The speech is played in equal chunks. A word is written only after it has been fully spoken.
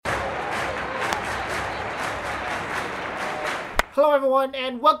Hello, everyone,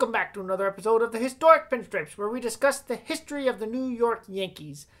 and welcome back to another episode of the Historic Pinstripes, where we discuss the history of the New York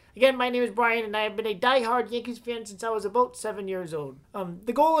Yankees. Again, my name is Brian, and I have been a die-hard Yankees fan since I was about 7 years old.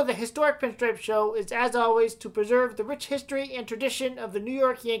 The goal of the Historic Pinstripes show is, as always, to preserve the rich history and tradition of the New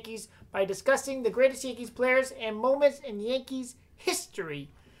York Yankees by discussing the greatest Yankees players and moments in Yankees history.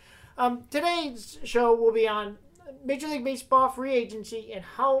 Today's show will be on Major League Baseball free agency and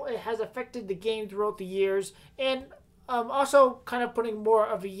how it has affected the game throughout the years, and also kind of putting more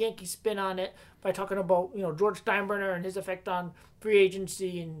of a Yankee spin on it by talking about, George Steinbrenner and his effect on free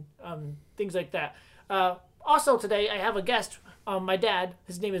agency and things like that. Also today I have a guest, my dad.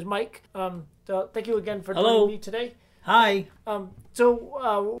 His name is Mike. So thank you again for joining me today. Hi.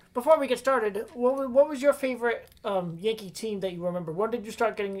 So before we get started, what was your favorite Yankee team that you remember? When did you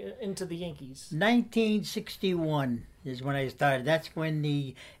start getting into the Yankees? 1961 is when I started. That's when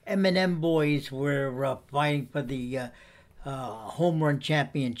the M&M boys were fighting for the home run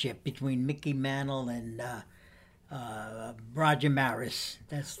championship between Mickey Mantle and Roger Maris.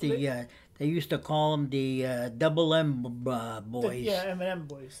 That's the they used to call them the Double M boys. Yeah, M&M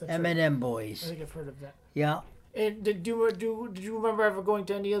boys. That's M&M right. boys. I think I've heard of that. Yeah. And did you remember ever going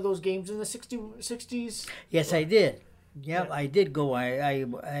to any of those games in the 60s? Yes, I did. Yep, yeah. I did go. I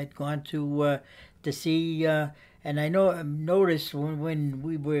had gone to see, and I noticed when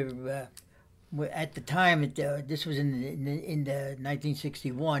we were at the time. This was in the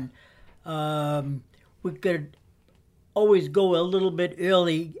 1961. We could always go a little bit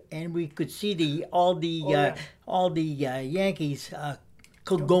early, and we could see all the Yankees.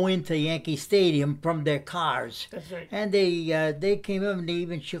 Could go into Yankee Stadium from their cars. That's right. And they came up and they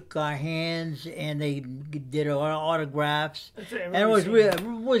even shook our hands and they did autographs. That's right. And it was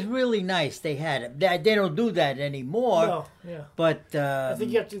really nice. They had it. They don't do that anymore. No, yeah. But I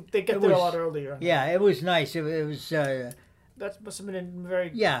think they get there a lot earlier. Yeah, it was nice. It was. That must have been very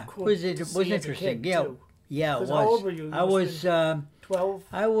cool. It was interesting. Yeah. Too. Yeah, it was. How old were you? I was 12?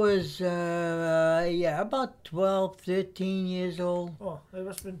 I was about 12, 13 years old. Oh, that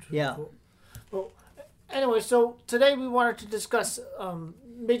must have been cool. Well, anyway, so today we wanted to discuss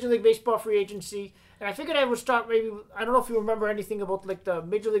Major League Baseball free agency, and I figured I would start I don't know if you remember anything about like the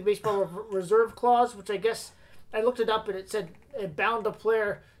Major League Baseball reserve clause, which I guess I looked it up and it said it bound a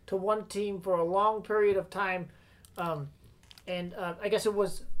player to one team for a long period of time, and I guess it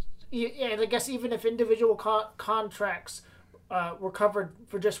was. Yeah, I guess even if individual contracts were covered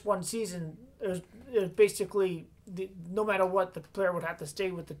for just one season, it was basically no matter what, the player would have to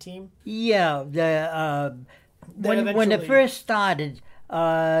stay with the team. Yeah, when it first started,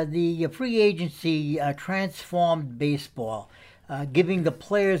 the free agency transformed baseball, giving the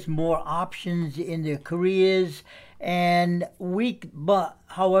players more options in their careers, and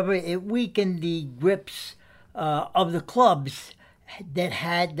however, it weakened the grips of the clubs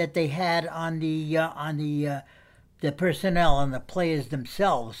that they had on the personnel and the players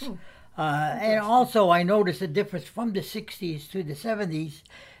themselves. And also I noticed a difference from the 60s to the 70s.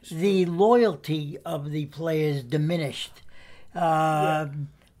 The loyalty of the players diminished,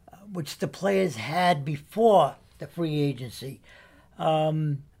 which the players had before the free agency. A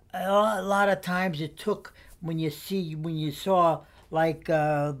lot of times it took, when you saw like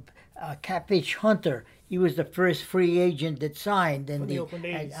Catfish Hunter. He was the first free agent that signed on the Oakland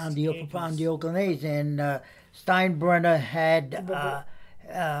A's, and Steinbrenner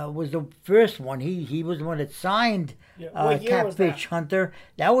was the first one. He was the one that signed Catfish Hunter.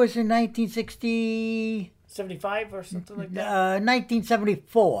 That was in 1960. 75 or something like that?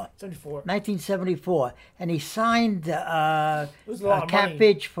 1974. 1974. And he signed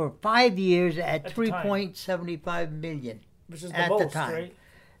Catfish for 5 years at $3.75 million. Which is the most, right?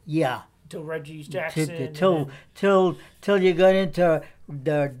 Yeah. Till Reggie Jackson. Till you got into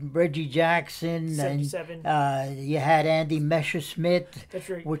the Reggie Jackson. 77. And you had Andy Messerschmidt. That's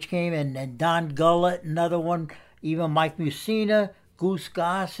right. Which came, and Don Gullett, another one. Even Mike Mussina, Goose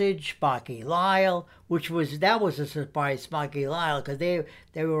Gossage, Sparky Lyle, that was a surprise, Sparky Lyle, because they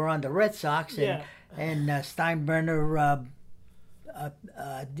were on the Red Sox, and Steinbrenner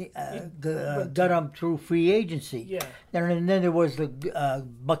got him through free agency. Yeah. And then there was the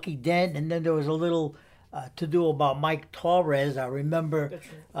Bucky Dent, and then there was a little to do about Mike Torres. I remember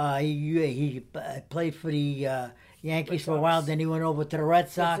he played for the Yankees for a while. Then he went over to the Red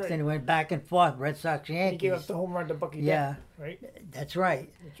Sox. Then he went back and forth, Red Sox, Yankees. He gave up the home run to Bucky Dent, right? That's right.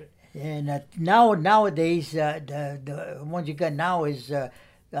 And nowadays, the ones you got now is the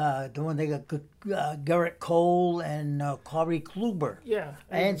one they got Garrett Cole and Corey Kluber. Yeah.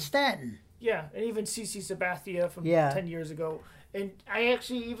 And Stanton. Yeah, and even CC Sabathia from 10 years ago. And I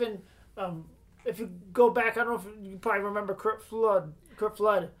actually even if you go back, I don't know if you probably remember Curt Flood.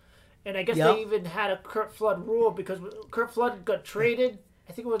 And I guess Yep. they even had a Curt Flood rule because Curt Flood got traded.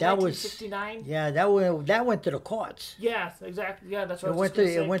 I think it was That 1969. Yeah, that went to the courts. Yeah, exactly. Yeah, that's what It I was went just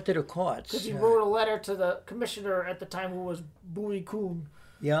to gonna it went to the courts. Because he wrote a letter to the commissioner at the time, who was Bowie Kuhn,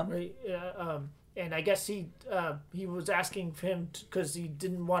 Yeah. right? And I guess he was asking for him because he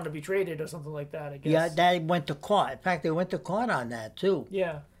didn't want to be traded or something like that. I guess. Yeah, that went to court. In fact, they went to court on that too.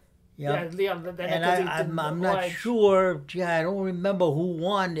 Yeah. Yeah. Yeah. And I'm not sure. Yeah, I don't remember who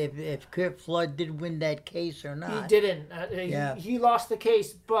won. If Curt Flood did win that case or not. He didn't. Yeah. He lost the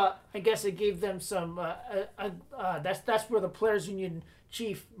case, but I guess it gave them some. That's where the players' union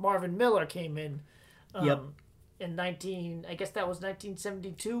chief Marvin Miller came in. Yep. In I guess that was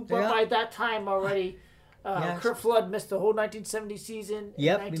 1972. But Yeah. by that time already, Yes. Curt Flood missed the whole 1970 season.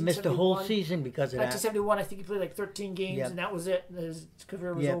 Yep, he missed the whole 1971. season because of that. 1971, I think he played like 13 games, Yep. and that was it. His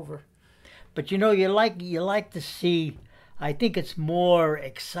career was Yep. over. But you like to see. I think it's more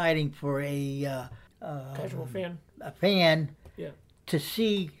exciting for Casual fan. a fan Yeah. to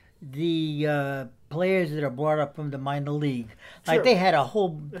see the players that are brought up from the minor league. Like Sure. they had a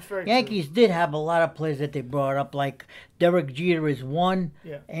whole. That's very Yankees did have a lot of players that they brought up. Like Derek Jeter is one.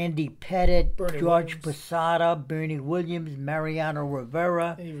 Yeah. Andy Pettit, Bernie George Williams. Posada, Bernie Williams, Mariano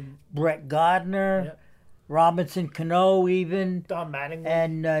Rivera, And even Brett Gardner, Yep. Robinson Cano, even. Don Mattingly.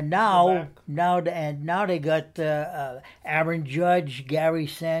 And back. now they got Aaron Judge, Gary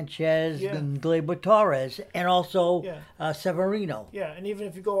Sanchez, Yeah. and Gleyber Torres, and also Yeah. Severino. Yeah, and even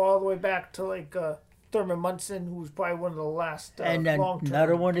if you go all the way back to like Thurman Munson, who was probably one of the last And then long-term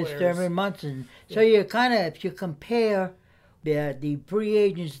another one is players. Thurman Munson. So you kind of, if you compare the free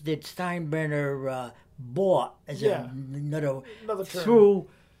agents that Steinbrenner bought as Yeah. another Another term. through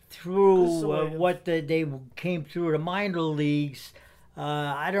Consolidated. what they came through the minor leagues.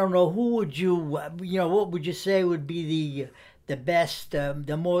 I don't know who would what would you say would be the best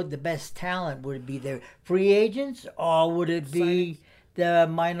the best talent? Would it be the free agents or would it be the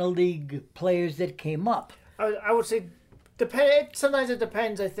minor league players that came up? I would say sometimes it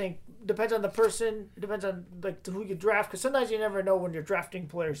depends. I think depends on the person. It depends on like who you draft, because sometimes you never know when you're drafting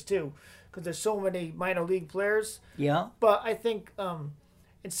players too, because there's so many minor league players. Yeah. But I think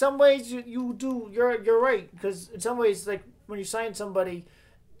in some ways you're right, because in some ways, like when you sign somebody,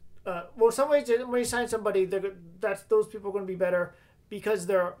 in some ways when you sign somebody, those people are going to be better because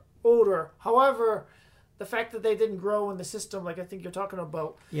they're older. However, the fact that they didn't grow in the system, like I think you're talking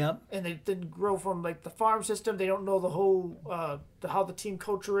about, Yep. and they didn't grow from like the farm system, they don't know the whole how the team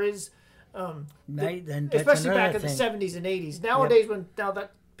culture is. Right, then that's Especially back another in thing. the 70s and 80s. Nowadays, now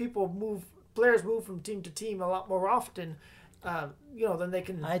that players move from team to team a lot more often, then they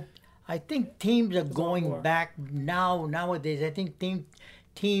can. I think teams are more. going back nowadays. I think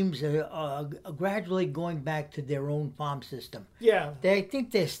teams are gradually going back to their own farm system. Yeah, I think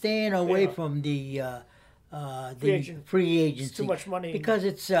they're staying away are. from the agent. free agency. It's too much money. Because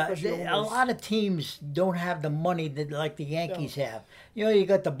it's especially a owners. lot of teams don't have the money that like the Yankees have. You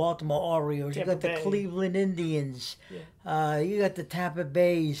got the Baltimore Orioles, you Tampa got the Bay. Cleveland Indians, Yeah. you got the Tampa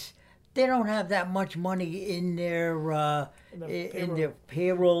Bays. They don't have that much money in their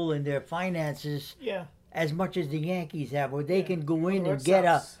payroll and their finances Yeah. as much as the Yankees have, where they can go in the and Red get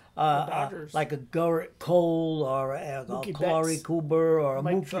Sox, the Dodgers. like a Garrett Cole or a Mookie Corey Betts, Kluber or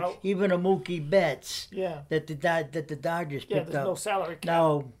Mike Trout. even a Mookie Betts Yeah. that the Dodgers Yeah, picked there's up. no salary cap.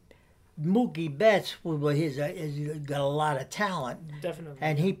 Now, Mookie Betts, he's got a lot of talent, Definitely.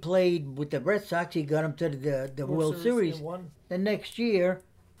 and he played with the Red Sox. He got him to the World Series. and won. The next year,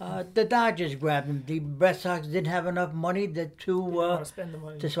 the Dodgers grabbed him. The Red Sox didn't have enough money Didn't want to spend the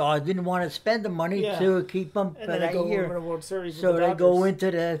money. so didn't want to spend the money Yeah. to keep him and for then they that go year. over the World Series. So with the they go Dodgers.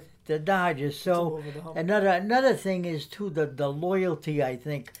 into the Dodgers. So over the hump. another thing is too the loyalty. I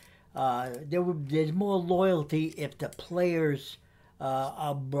think there's more loyalty if the players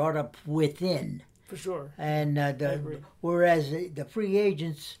are brought up within, For sure. and agree. whereas the free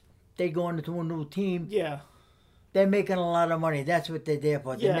agents, they go into a new team. Yeah. They're making a lot of money. That's what they're there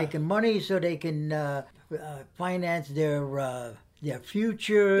for. They're Yeah. making money so they can finance their future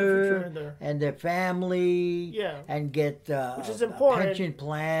future and and their family. Yeah. And get Which is a important, pension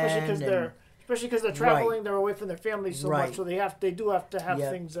plan. especially because they're traveling, they're away from their families so Right. much, so they do have to have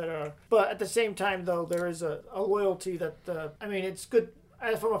Yep. things that are. But at the same time, though, there is a loyalty that it's good.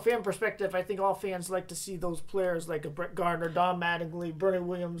 From a fan perspective, I think all fans like to see those players like a Brett Gardner, Don Mattingly, Bernie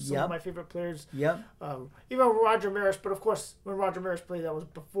Williams, some Yep. of my favorite players. Yep. Even Roger Maris, but of course, when Roger Maris played, that was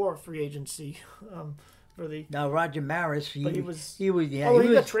before free agency. For the Now Roger Maris, he was- he got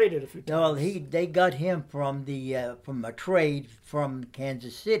was traded a few times. well they got him from a trade from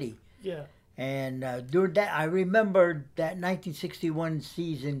Kansas City, Yeah. And during that, I remember that 1961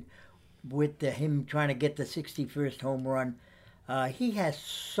 season with him trying to get the 61st home run. He has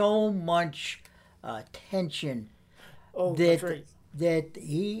so much tension Oh, that's that right.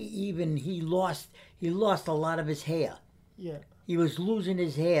 he lost a lot of his hair. Yeah. He was losing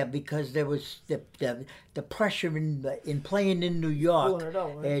his hair because there was the pressure in playing in New York. Pulling it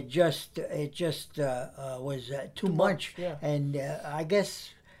out, right? It just was too much. yeah. And I guess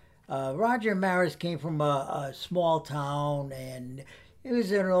Roger Maris came from a small town, and he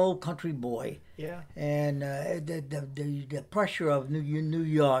was an old country boy. Yeah. And the pressure of New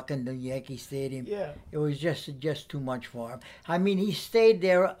York and the Yankee Stadium, Yeah. it was just too much for him. I mean, he stayed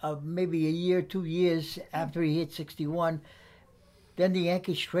there maybe a year, 2 years after he hit 61. Then the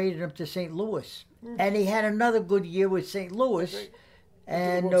Yankees traded him to St. Louis, and he had another good year with St. Louis, Right.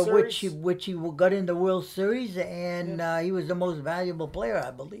 and World which he got in the World Series, and he was the most valuable player, I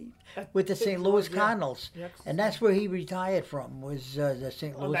believe, with the think St. he Louis was, yeah. Cardinals, Yeah. and that's where he retired from, was the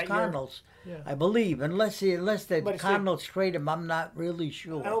St. Louis that year. Cardinals, Yeah. I believe, unless the But if Cardinals trade him, I'm not really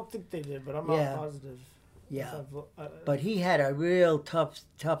sure. I don't think they did, but I'm Yeah. not positive. Yeah, Uh, but he had a real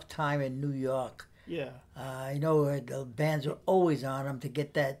tough time in New York. yeah. I know the bands were always on him to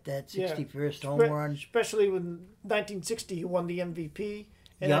get that 61st home run. Especially when 1960 he won the MVP,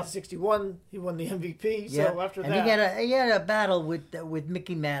 and Yep. 1961 he won the MVP. So Yeah, after and that, he had a battle with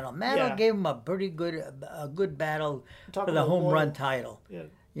Mickey Mantle. Mantle Yeah. gave him a pretty good battle Talk for the about home loyal. run title. yeah,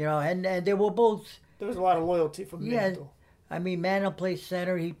 You know, and they were both. there was a lot of loyalty from Yeah, Mantle. I mean, Mantle played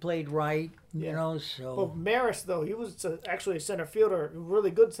center, he played right. You Yeah. know, so But Maris, though, he was actually a center fielder, a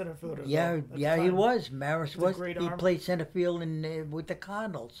really good center fielder. yeah, though, at the he time. was. Maris With a was. great He arm. played center field with the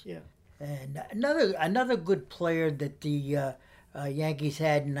Cardinals. Yeah. And another good player that the Yankees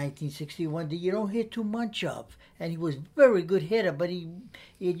had in 1961 that you don't hear too much of, and he was a very good hitter, but he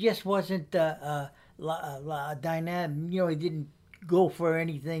just wasn't dynamic. You know, he didn't go for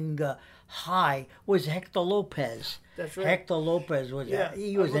anything high. Was Hector Lopez? That's right. Hector Lopez was Yeah,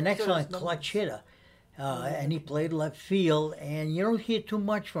 he I was an looked at his excellent numbers. clutch hitter. And he played left field, and you don't hear too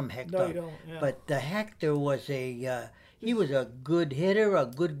much from Hector. No, you don't. Yeah. But Hector was he was a good hitter,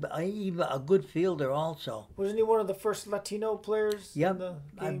 even a good fielder also. Wasn't he one of the first Latino players Yep. in the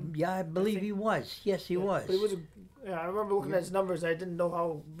game? I believe he was. Yes, he was. But he was I remember looking at his numbers. I didn't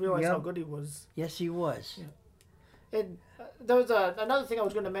realize how Yep. good he was. Yes, he was. And there was another thing I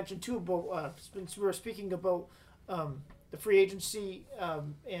was going to mention too. About since we were speaking about the free agency,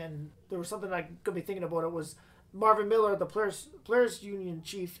 and there was something I could be thinking about. It was Marvin Miller, the players union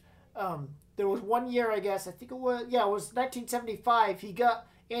chief. There was one year, I guess. I think it was it was 1975. He got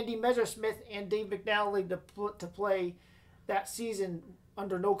Andy Messersmith and Dave McNally to play that season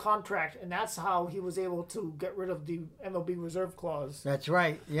under no contract, and that's how he was able to get rid of the MLB reserve clause. That's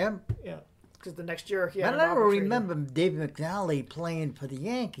right. Yep. Yeah, because the next year he had. I an never arbitrator. remember Dave McNally playing for the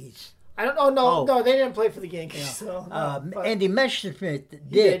Yankees. I don't. Oh no, Oh. no, they didn't play for the Yankees. So no, but Andy Messersmith he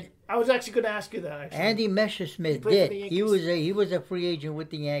did. I was actually going to ask you that. Actually. Andy Messersmith played for did. the He Yankees. was a free agent with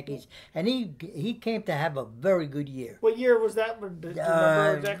the Yankees, and he came to have a very good year. What year was that? Do you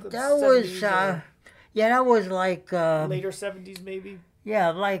remember exactly? That was 70s or that was like later 70s, maybe.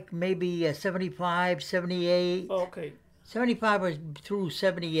 like maybe 75, 78. Oh, okay. 75 was through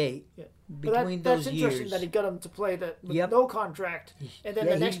 78. Yeah. Between that's those interesting years. that he got him to play that with Yep. no contract, and then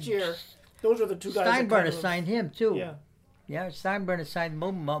Yeah, the next year, those were the two guys. that kind Steinbrenner of- signed him too. Yeah. Yeah, Steinbrenner signed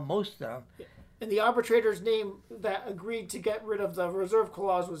most of them. And the arbitrator's name that agreed to get rid of the reserve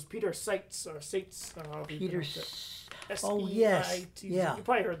clause was Peter Seitz or Seitz. I don't know how you Peter. pronounce it. Oh yes, S-E-I-T-Z. yeah. You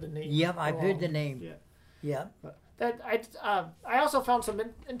probably heard the name. Yep, I've heard the wrong. name. Yeah. Yeah. That I also found some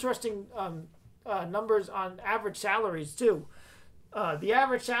interesting numbers on average salaries too. The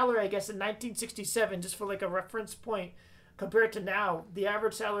average salary, I guess, in 1967, just for like a reference point, compared to now, the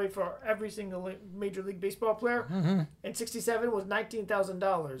average salary for every single Major League Baseball player in '67 was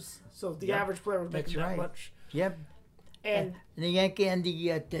 $19,000. So the Yep, average player was that's making that right. much. Yep. And The Yankee and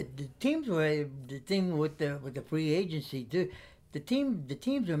the teams were the thing with the free agency too. The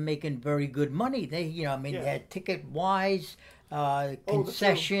teams were making very good money. They they Yeah. had ticket wise, the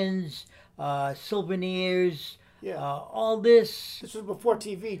concessions, souvenirs, Yeah. all this. this was before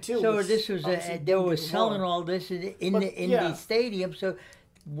TV too. So which this was obviously they were didn't do selling well. all this in But, the yeah. stadium. So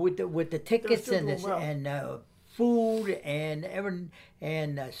with the tickets still and doing well. and food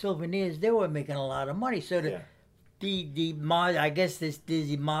and souvenirs, they were making a lot of money. So Yeah. I guess this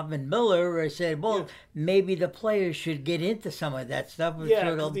Marvin Miller said, well, Yeah. maybe the players should get into some of that stuff. Yeah, So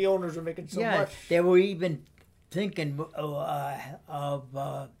 'cause they'll- the owners were making so yeah, much. they were even thinking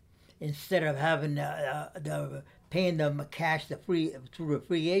of instead of having the paying them cash through the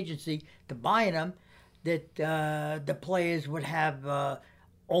free agency to buying them, that the players would have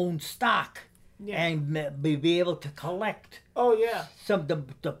own stock and be able to collect. Oh yeah. Some of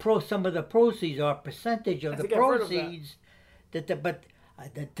the proceeds or a percentage of the proceeds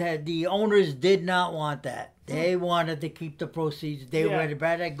the owners did not want that. They wanted to keep the proceeds. They would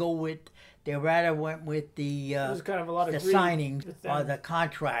rather went with the kind of a lot of the signing or the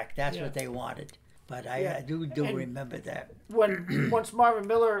contract. That's what they wanted. But I do remember that. Once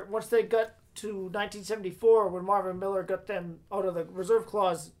they got to 1974, when Marvin Miller got them out of the reserve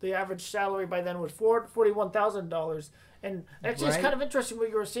clause, the average salary by then was $41,000. And actually, it's kind of interesting what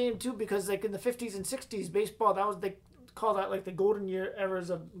you were saying too, because like in the 50s and 60s, baseball, they call that like the golden era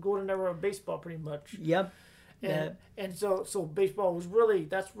of baseball, pretty much. Yep. And so baseball was really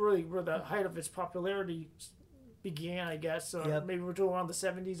where the height of its popularity began, I guess. Maybe we're talking around the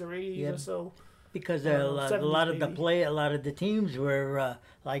 70s or 80s or so. Because a lot of the teams were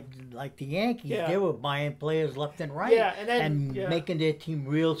like the Yankees. They were buying players left and right, and making their team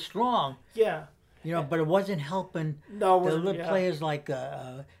real strong. Yeah. But it wasn't helping the little players like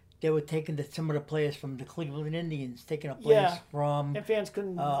they were taking some of the players from the Cleveland Indians, taking the players from and fans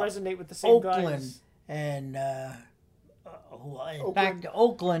couldn't resonate with the same Oakland guys. And in fact,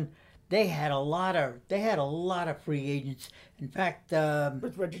 Oakland. They had a lot of free agents. In fact,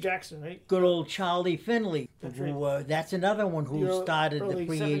 with Reggie Jackson, right? Good old Charlie Finley. That's that's another one who started the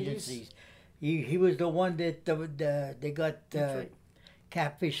free 70s. agencies. He was the one that they got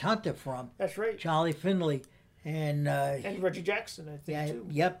Catfish Hunter from. That's right. Charlie Finley and Reggie Jackson, I think too.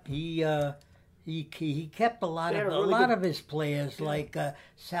 Yep. He kept a lot of his players like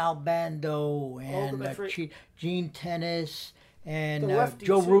Sal Bando and Gene Tennis and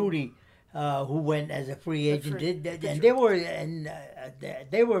Joe Rudy. Who went as a free agent? And they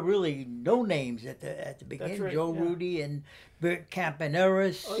were really no names at the beginning. Joe Rudy and Bert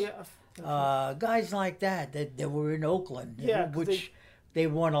Campaneris. Oh yeah. Guys like that were in Oakland. Yeah, which they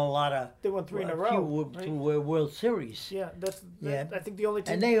won a lot of. They won 3 in a row. Through World Series. Yeah, I think the only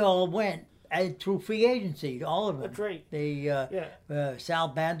team. And they all went through free agency. All of them. That's right. They Sal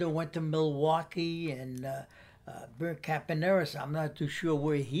Bando went to Milwaukee and. Bert Campaneris, I'm not too sure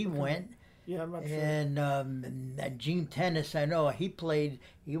where he went. Yeah, I'm not sure. And Gene Tennis, I know he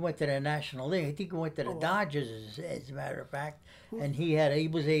went to the National League. I think he went to the Dodgers, as a matter of fact. And he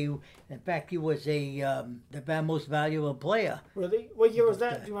was the most valuable player. Really? What year was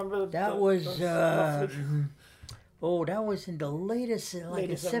that? Do you remember? That was in the latest, like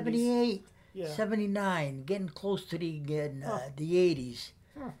in 78, 79, getting close to the 80s.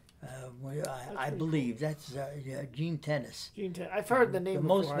 I believe that's Gene Tennis. I've heard the name. The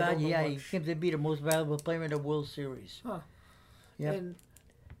most valuable, he seems to be the most valuable player in the World Series. Huh. Yeah.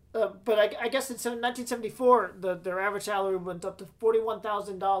 But I guess in 1974, their average salary went up to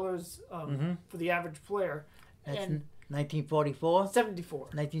 $41,000 for the average player. That's 1944. 74.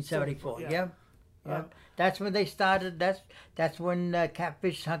 1974. Yeah. That's when they started. That's when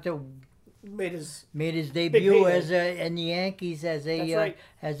Catfish Hunter made his debut in the Yankees as a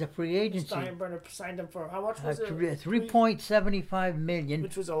free agency. Steinbrenner signed him for how much was it? $3.75 million,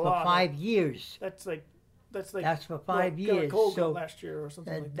 which was a for lot. 5 years. That's for 5 years. So last year or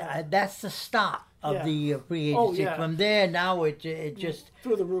something like that. That's the start of the free agency. From there, now it just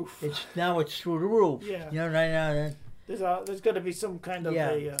through the roof. It's through the roof. Yeah. Right now. There's got to be some kind of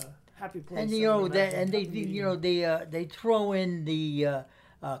a happy place. And they throw in the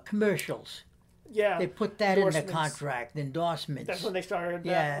commercials. Yeah, they put that in the contract, endorsements. That's when they started.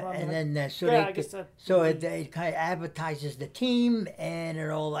 And then it kind of advertises the team, and it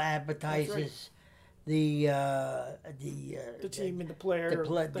all advertises the team and the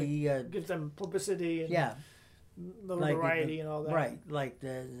player. Gives them publicity and notoriety and all that. Right, like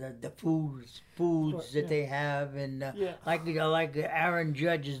the foods that they have, and like Aaron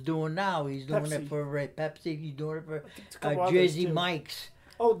Judge is doing now. He's doing it for Pepsi. He's doing it for Jersey Mike's.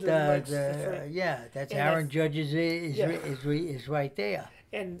 Oh, that's Aaron Judge's is right there.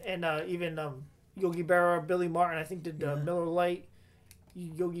 And even Yogi Berra, Billy Martin, I think did Miller Lite.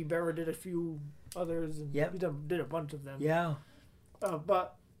 Yogi Berra did a few others, and he did a bunch of them. Yeah.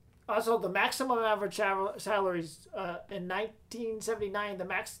 But also the maximum average salaries in 1979,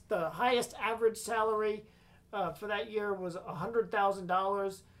 the highest average salary for that year was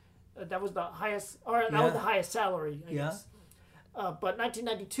 $100,000. That was the highest, that was the highest salary, I guess. But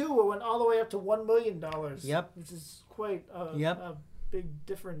 1992, it went all the way up to $1 million. Yep. Which is quite a big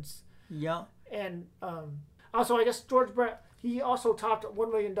difference. Yeah. And also, I guess George Brett, he also topped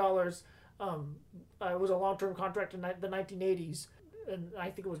 $1 million. It was a long-term contract in the 1980s. And I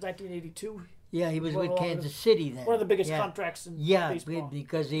think it was 1982. Yeah, he was One with of the Kansas City then. One of the biggest yeah. contracts in Yeah, baseball.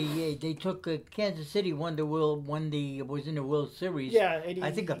 because they took Kansas City was in the World Series. Yeah,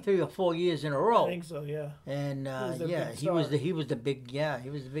 I think 3 or 4 years in a row. I think so. Yeah. And was their yeah, big he was star.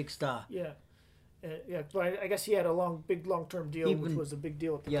 the big star. Yeah. Yeah, but I guess he had a long-term deal, which was a big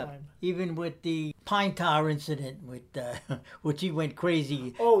deal at the time. Even with the Pine Tar incident, with which he went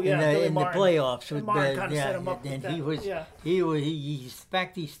crazy. Oh yeah, in the playoffs. And Martin kind of set him up. And with that. in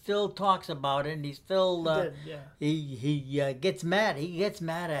fact, he still talks about it, and he still he gets mad. He gets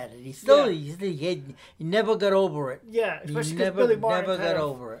mad at it. He never got over it. Yeah, especially he because Billy Martin never got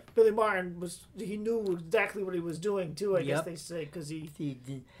over it. Billy Martin he knew exactly what he was doing too. I guess they say because he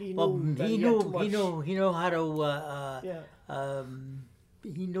knew how to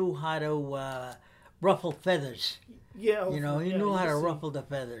he knew how to ruffle feathers. Yeah, he knew how to ruffle the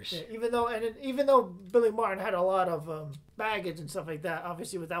feathers. Yeah, even though Billy Martin had a lot of baggage and stuff like that,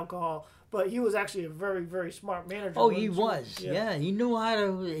 obviously with alcohol, but he was actually a very, very smart manager. Oh, he was. Yeah, he knew how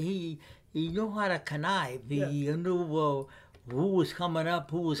to he knew how to connive. He knew who was coming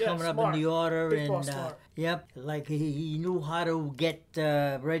up in the order, like he knew how to get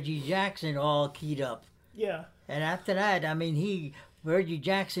Reggie Jackson all keyed up. Yeah. And after that, I mean, Reggie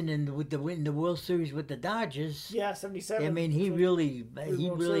Jackson in the World Series with the Dodgers. Yeah, 77. I mean, he really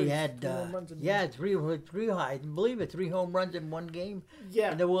had three I believe it 3 home runs in one game.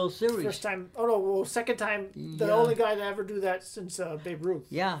 Yeah. In the World Series. First time. Oh no, well, second time. The only guy to ever do that since Babe Ruth.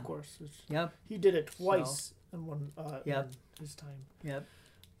 Yeah. Of course. Yep. He did it twice in one. In his time. Yep.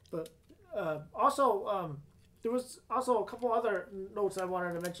 But also, there was also a couple other notes I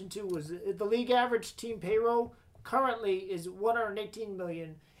wanted to mention too. Was the league average team payroll currently is $118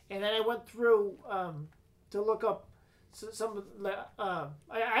 million, and then I went through to look up some of the.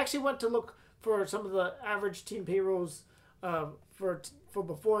 I actually went to look for some of the average team payrolls for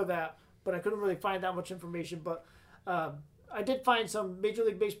before that, but I couldn't really find that much information. But I did find some Major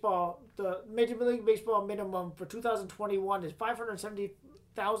League Baseball. The Major League Baseball minimum for 2021 is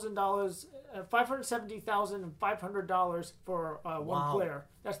 $570,000. $570,500 for one player.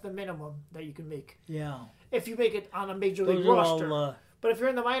 That's the minimum that you can make. Yeah. If you make it on a major league roster. But if you're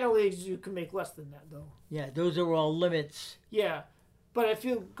in the minor leagues, you can make less than that, though. Yeah, those are all limits. Yeah. But I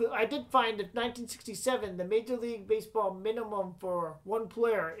did find that 1967, the Major League Baseball minimum for one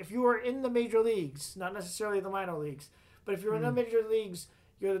player, if you were in the major leagues, not necessarily the minor leagues, but if you're in the major leagues,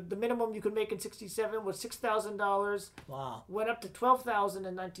 the minimum you could make in 67 was $6,000. Wow. Went up to $12,000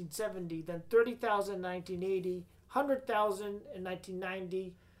 in 1970, then $30,000 in 1980, $100,000 in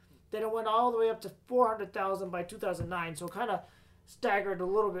 1990. Then it went all the way up to $400,000 by 2009. So it kind of staggered a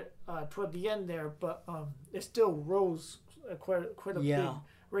little bit toward the end there, but it still rose quite a big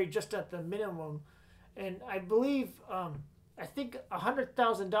rate just at the minimum. And I believe, I think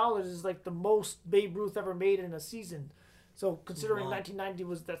 $100,000 is like the most Babe Ruth ever made in a season. So considering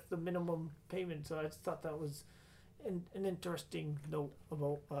 1990 that's the minimum payment, so I just thought that was an interesting note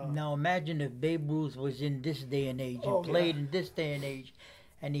about. Now imagine if Babe Ruth was in this day and age and played in this day and age,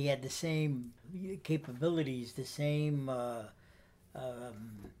 and he had the same capabilities, the same.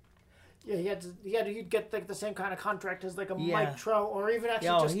 He'd get like the same kind of contract as like a Mike Trout or even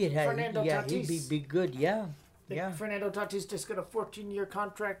actually Fernando Tatis. He'd be good, Fernando Tatis just got a 14-year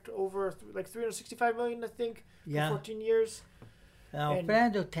contract over like $365 million, I think. For 14 years. Now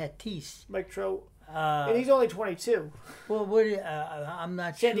Fernando Tatis, Mike Trout, and he's only 22. Well, I'm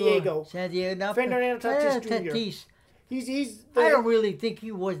not San sure. San Diego. Now, Fernando Tatis Jr. He's I don't really think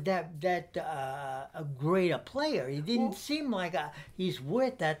he was that a great a player. He didn't seem like he's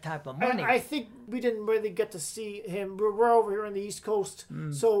worth that type of money. I think we didn't really get to see him. We're over here on the East Coast,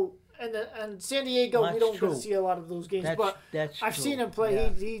 so and San Diego we don't get to see a lot of those games. But I've seen him play. Yeah.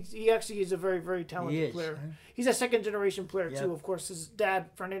 He actually is a very, very talented player. He's a second generation player too. Of course, his dad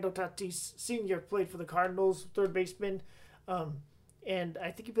Fernando Tatis Sr. played for the Cardinals, third baseman. And I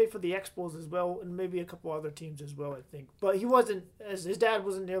think he played for the Expos as well, and maybe a couple other teams as well, I think. But he wasn't his dad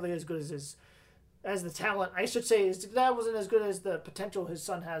wasn't nearly as good as the talent. I should say his dad wasn't as good as the potential his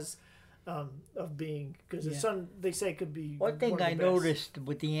son has of being, because his son, they say, could be. One thing I noticed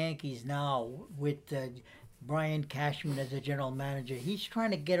with the Yankees now, with Brian Cashman as a general manager, he's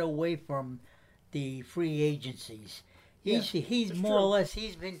trying to get away from the free agencies. He's more or less,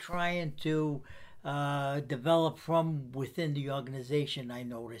 he's been trying to develop from within the organization, I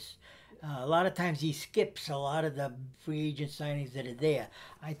noticed. A lot of times he skips a lot of the free agent signings that are there.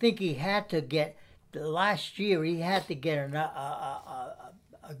 I think he had to get, last year, he had to get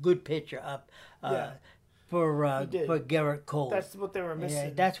a good pitcher up for Garrett Cole. That's what they were missing. Yeah,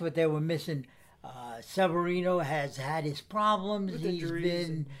 that's what they were missing. Severino has had his problems. He's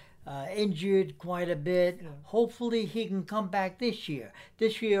been injured quite a bit. Yeah. Hopefully he can come back this year.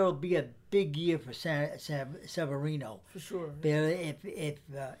 This year will be a big year for Severino. For sure. But Toward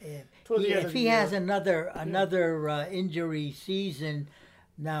the end of if the he year. has another injury season,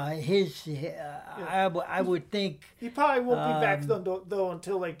 now I would think He probably won't be back though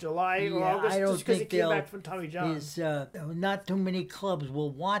until like July or August, I don't just because he think came back from Tommy John. not too many clubs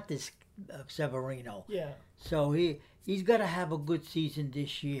will want this Severino. Yeah, So he's got to have a good season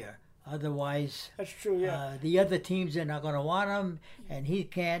this year. Otherwise, that's true. Yeah, the other teams are not going to want him, and he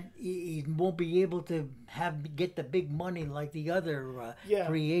can't. He won't be able to get the big money like the other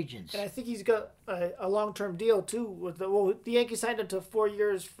free agents. and I think he's got a long-term deal too. With the Yankees signed him to 4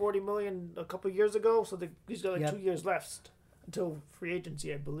 years, $40 million a couple of years ago, so he's got like 2 years left until free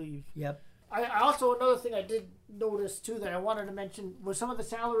agency, I believe. Yep. I also, another thing I did notice too that I wanted to mention was some of the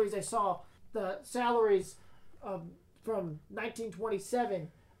salaries I saw. The salaries from 1927,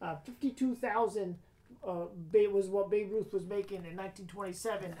 52,000 was what Babe Ruth was making in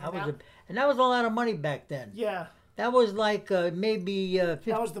 1927. That was a lot of money back then. Yeah, That was like maybe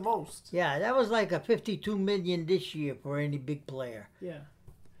 50, that was the most. yeah, that was like a 52 million this year for any big player. Yeah,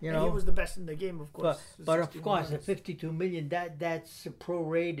 You and know, he was the best in the game, of course. but of course, the 52 million that's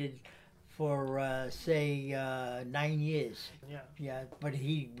prorated for say 9 years. Yeah, Yeah, but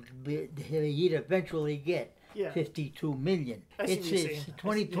he'd eventually get yeah. 52 million. I see what you're It's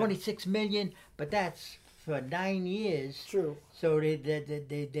saying. 26 million, but that's for 9 years. True. So they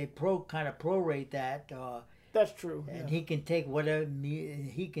kind of prorate that, That's true. and Yeah. he can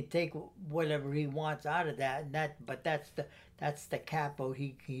take whatever he wants out of that, but that's the cap what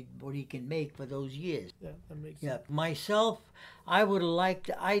he can make for those years. Yeah, that makes sense. Yeah, myself, I'd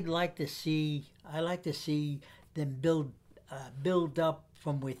like to see them build up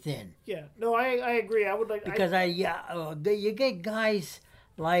from within. Yeah. No, I agree. I would like Because you get guys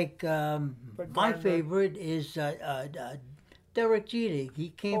like my Garner. favorite is Derek Jeter. He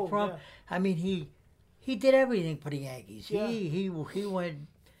came from. yeah. I mean, he did everything for the Yankees. Yeah. He went.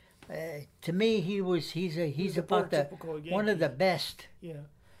 To me, he's a about prototypical one of Yankee. the best Yeah.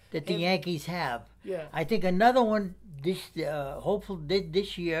 that the And- Yankees have. Yeah. I think another one hopefully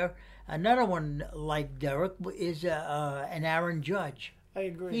this year. Another one like Derek is an Aaron Judge. I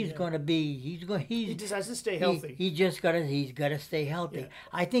agree. He's yeah. going to be. He just has to stay healthy. He's got to stay healthy. Yeah.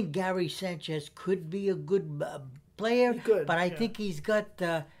 I think Gary Sanchez could be a good player, He could, but I yeah. think he's got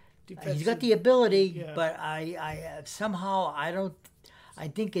the Defensive- ability. yeah. But I somehow I don't. I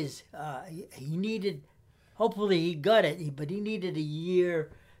think he needed. Hopefully he got it, but he needed a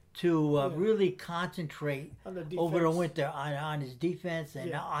year to really concentrate On the over the defense. winter on his defense and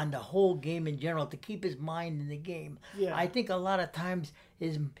Yeah. on the whole game in general to keep his mind in the game. Yeah. I think a lot of times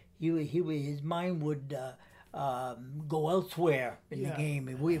his mind would go elsewhere in Yeah. the game.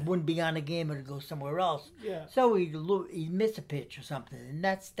 It wouldn't be on the game; it would go somewhere else. Yeah. So he'd miss a pitch or something, and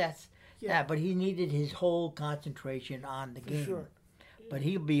that's Yeah. that. But he needed his whole concentration on the game. sure. But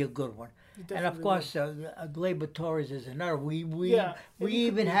he'll be a good one. And of definitely course, Gleyber Torres is another. We Yeah, and he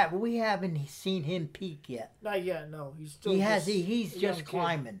could be- haven't seen him peak yet. Not yet. No, he's still. He's a young just kid.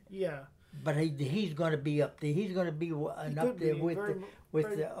 climbing. Yeah. But he's going to be up there. He's going to be up could there be, with very-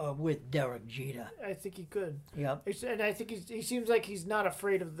 with Derek Jeter. I think he could. Yep. And I think he seems like he's not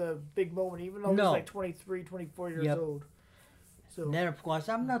afraid of the big moment, even though No. he's like 23, 24 years Yep. old. So And then of course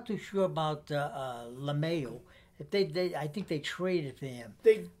I'm not too sure about LeMayo. If I think they traded for him.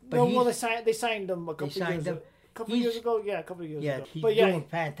 they But they signed him a couple signed years him. ago. Couple He's- years ago, yeah, a couple of years Yeah, ago. he's But yeah, doing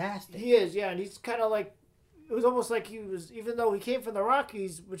fantastic. he is, yeah, and he's kind of like, it was almost like he was, even though he came from the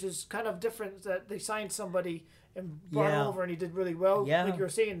Rockies, which is kind of different, that they signed somebody and brought him Yeah. over, and he did really well. Yeah. Like you were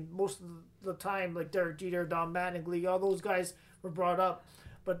saying, most of the time, like Derek Jeter, Don Mattingly, all those guys were brought up,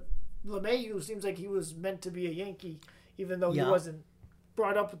 but LeMahieu seems like he was meant to be a Yankee, even though Yeah. he wasn't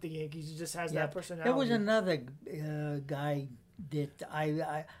brought up with the Yankees. He just has Yeah. that personality. There was another guy that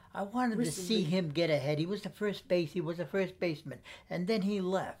I wanted to see Recently. him get ahead. He was the first baseman, and then he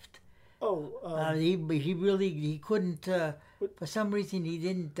left. Oh, He couldn't for some reason he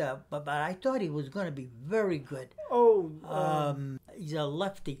didn't. But I thought he was going to be very good. He's a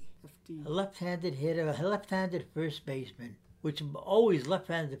lefty, a left-handed hitter, a left-handed first baseman. Which always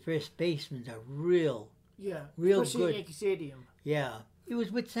left-handed first basemen are real. yeah, real especially good. in Yankee Stadium. Yeah, he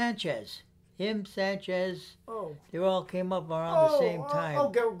was with Sanchez. Him, Sanchez, Oh, they all came up around the same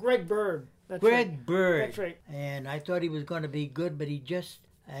time. Greg Bird. That's Greg right. Bird. That's right. And I thought he was going to be good, but he just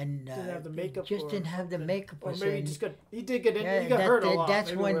Didn't have the makeup. just or didn't have the something. makeup. Or or maybe he something. just got. He did get in. Yeah, he got hurt a lot. That's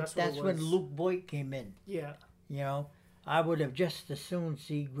Maybe when what it when was. Luke Boyd came in. Yeah. You know, I would have just as soon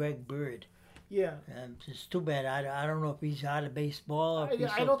see Greg Bird. Yeah. It's too bad. I don't know if he's out of baseball or if he's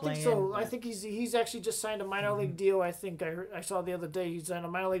I still don't think playing, so. but- I think he's actually just signed a minor league deal. I think I saw the other day he signed a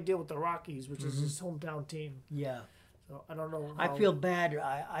minor league deal with the Rockies, which is his hometown team. Yeah. So I don't know. I feel bad.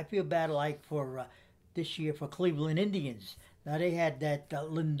 I feel bad like for this year for Cleveland Indians. Now they had that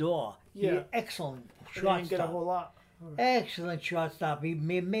Lindor. Yeah. Excellent They didn't get a shortstop. whole lot. Excellent shortstop. He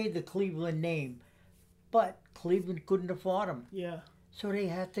made the Cleveland name, but Cleveland couldn't afford him. Yeah. So they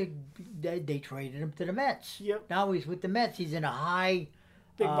had to. They traded him to the Mets. Yep. Now he's with the Mets. He's in a high,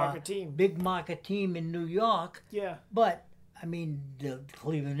 Big market team. big market team in New York. Yeah. But I mean, the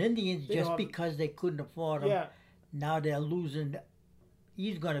Cleveland Indians, They just don't have- because they couldn't afford him, Yeah. now they're losing.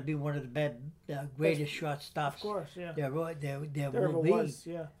 He's going to be one of the greatest shortstops. Of course. Yeah. There There ever will be. was.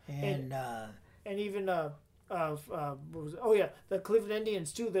 Yeah. And And even what was it? Oh yeah, the Cleveland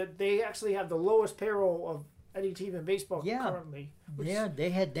Indians too. That they actually have the lowest payroll of any team in baseball currently. Which, yeah, they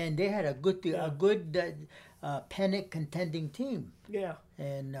had a good pennant contending team. Yeah.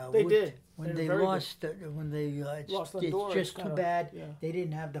 And They did. when They they were very lost it's, Lost it's Lindor, just it's too kinda- bad yeah. they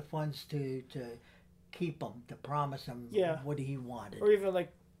didn't have the funds to keep him, to promise him Yeah. what he wanted. Or even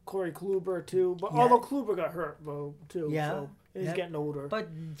like Corey Kluber too. But Yeah. although Kluber got hurt though too. Yeah. So he's Yeah. getting older. But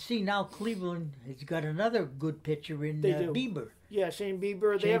see, now Cleveland has got another good pitcher in They do. Bieber. Yeah, Shane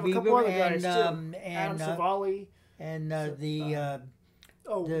Bieber. They Shane have a couple Bieber other guys and, too. and, Adam Savali. And So, the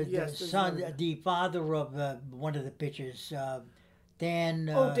yes, there's son, another guy. the father of one of the pitchers, Dan.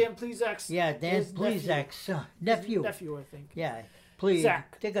 Dan Plezak's. Yeah, Dan his Plezak's Nephew, nephew. I think. Yeah, please.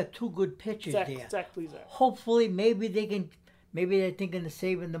 Zach. They got two good pitchers there. Zach Plezak. Hopefully, maybe they can. Maybe they're thinking of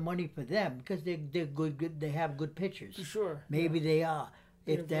saving the money for them because they're good. They have good pitchers. For sure. Maybe they are.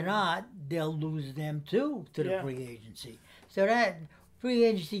 If they're not, they'll lose them too to the Yeah. free agency. So that free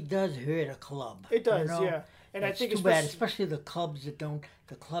agency does hurt a club. It does, you know? yeah. And It's I think too bad, especially the clubs that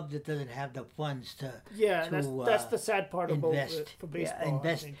doesn't have the funds to Yeah, to, that's the sad part about invest. it for baseball. Yeah,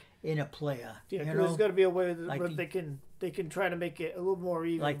 invest I think. in a player. Yeah, you 'cause know? there's got to be a way Like where the- they can try to make it a little more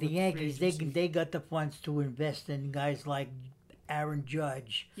even. Like the with free Yankees, agency. they got the funds to invest in guys like Aaron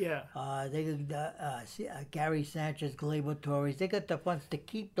Judge. Yeah, They got Gary Sanchez, Gleyber Torres. They got the funds to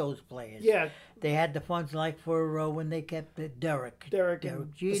keep those players. yeah. They had the funds like for when they kept Derek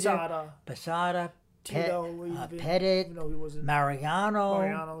and Jeter, Posada, Posada, Tito, even Pettit, though he wasn't Mariano.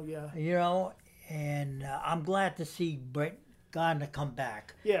 Mariano. Yeah, You know, and I'm glad to see Brett Gardner come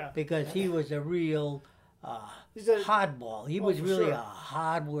back yeah. because he was a real He's a hardball. He Oh, was for really sure. a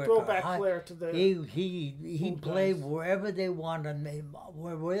hard worker. throwback hard- player to the. He old played guys. wherever they wanted him,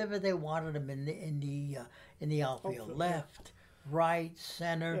 wherever they wanted him in the outfield, Outfield, left, right,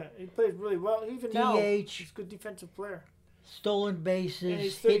 center, yeah, he plays really well. Even now, DH. he's a good defensive player. stolen And bases,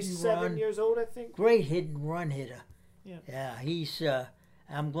 he's hit and 37 run. years old, I think. Great hit and run hitter. Yeah. He's.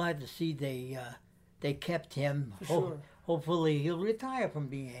 I'm glad to see they kept him. For sure. Hopefully he'll retire from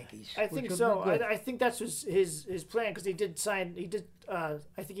the Yankees. I which think would so. be good. I think that's his plan because he did sign. He did. I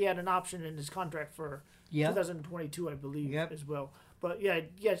think he had an option in his contract for Yeah. 2022, I believe, Yep. as well. But yeah,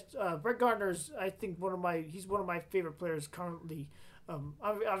 yes, Brett Gardner's. I think he's one of my favorite players currently.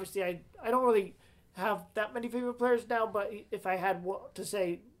 Obviously, I don't really have that many favorite players now, but if I had to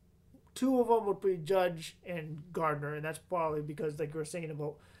say, two of them would be Judge and Gardner, and that's probably because, like you were saying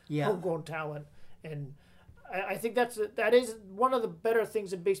about homegrown talent, and I think that is one of the better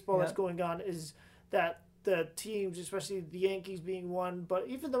things in baseball that's going on is that the teams, especially the Yankees being one, but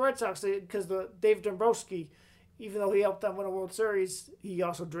even the Red Sox, because Dave Dombrowski, even though he helped them win a World Series, he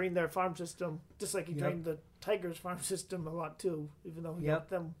also drained their farm system, just like he drained the Tigers' farm system a lot too. Even though he helped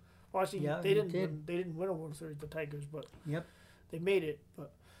them. Well, actually, they didn't win a World Series, the Tigers, but they made it.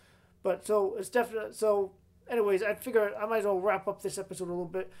 But so it's definitely so. Anyways, I figure I might as well wrap up this episode a little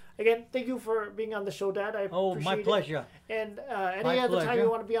bit. Again, thank you for being on the show, Dad. I appreciate my pleasure. it. And any My other time pleasure. you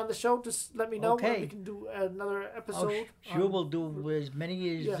want to be on the show, just let me know. Okay. And we can do another episode. Sure, we'll do as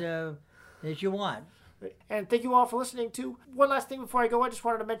many as you want. And thank you all for listening to. One last thing before I go, I just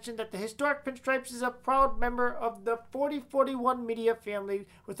wanted to mention that the Historic Pinstripes is a proud member of the 4041 Media family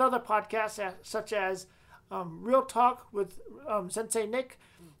with other podcasts such as Real Talk with Sensei Nick,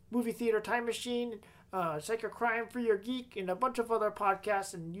 Movie Theater Time Machine, Psycho Crime for Your Geek, and a bunch of other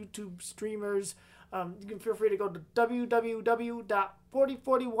podcasts and YouTube streamers. You can feel free to go to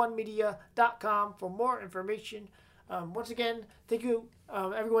www.4041media.com for more information. Once again, thank you,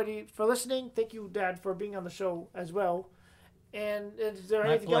 everybody, for listening. Thank you, Dad, for being on the show as well. And is there My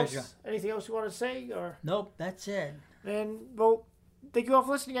anything pleasure. else? Anything else you want to say? Or Nope, that's it. and well, thank you all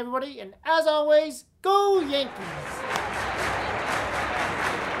for listening, everybody. And as always, go Yankees!